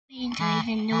Into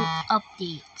the new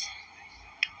update.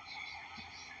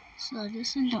 So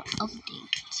this is a new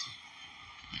update.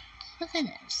 Look at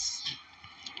this.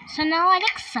 So now I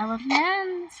like some of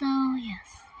them. So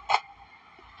yes,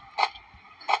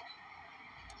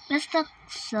 this looks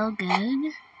so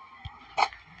good.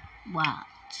 Wow!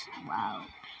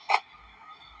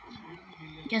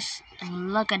 Just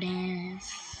look at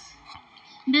this.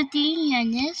 The thing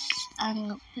on this, I'm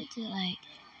gonna put it like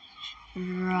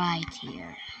right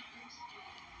here.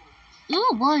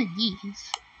 Ooh, what are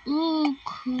these? Ooh,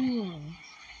 cool.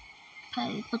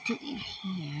 Probably put it in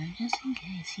here just in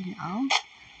case, you know.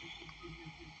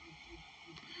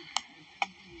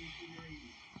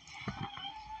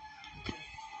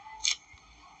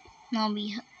 Now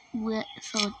we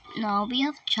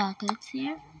have chocolates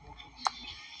here.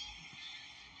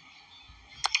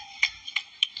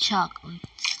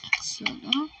 Chocolates. So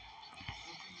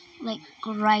like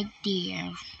right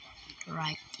there.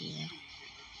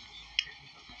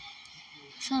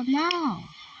 So now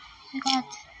we got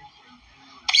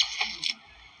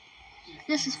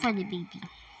this is for the baby.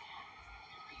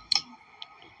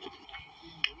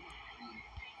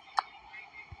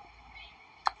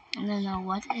 I don't know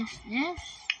what is this.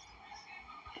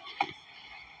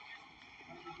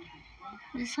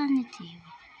 This on the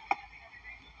table.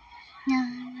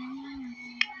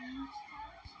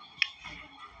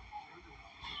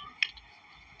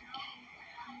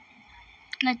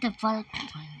 Like the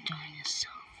Valentine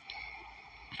dinosaur.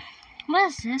 What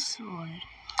is this for?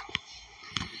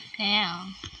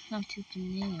 Damn, not too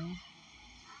new.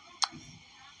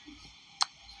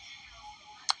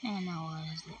 I don't know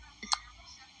what is it.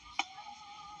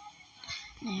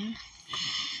 There.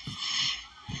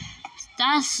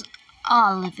 That's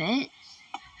all of it.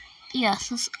 Yes,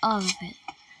 that's all of it.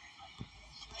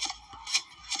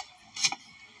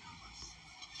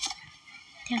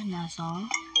 That's all.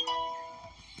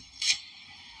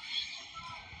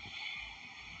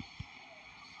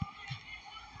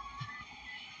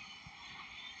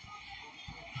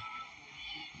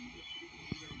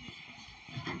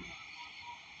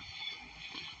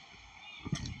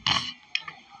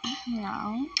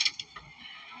 Now,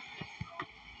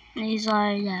 these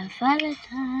are the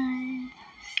Valentines.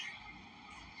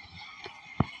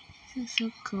 This is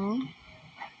so cool.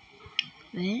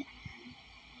 Wait.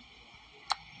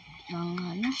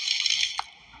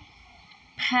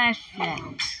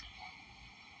 Perfect.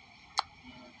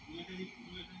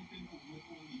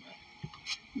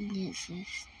 This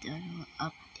is the new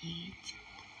update.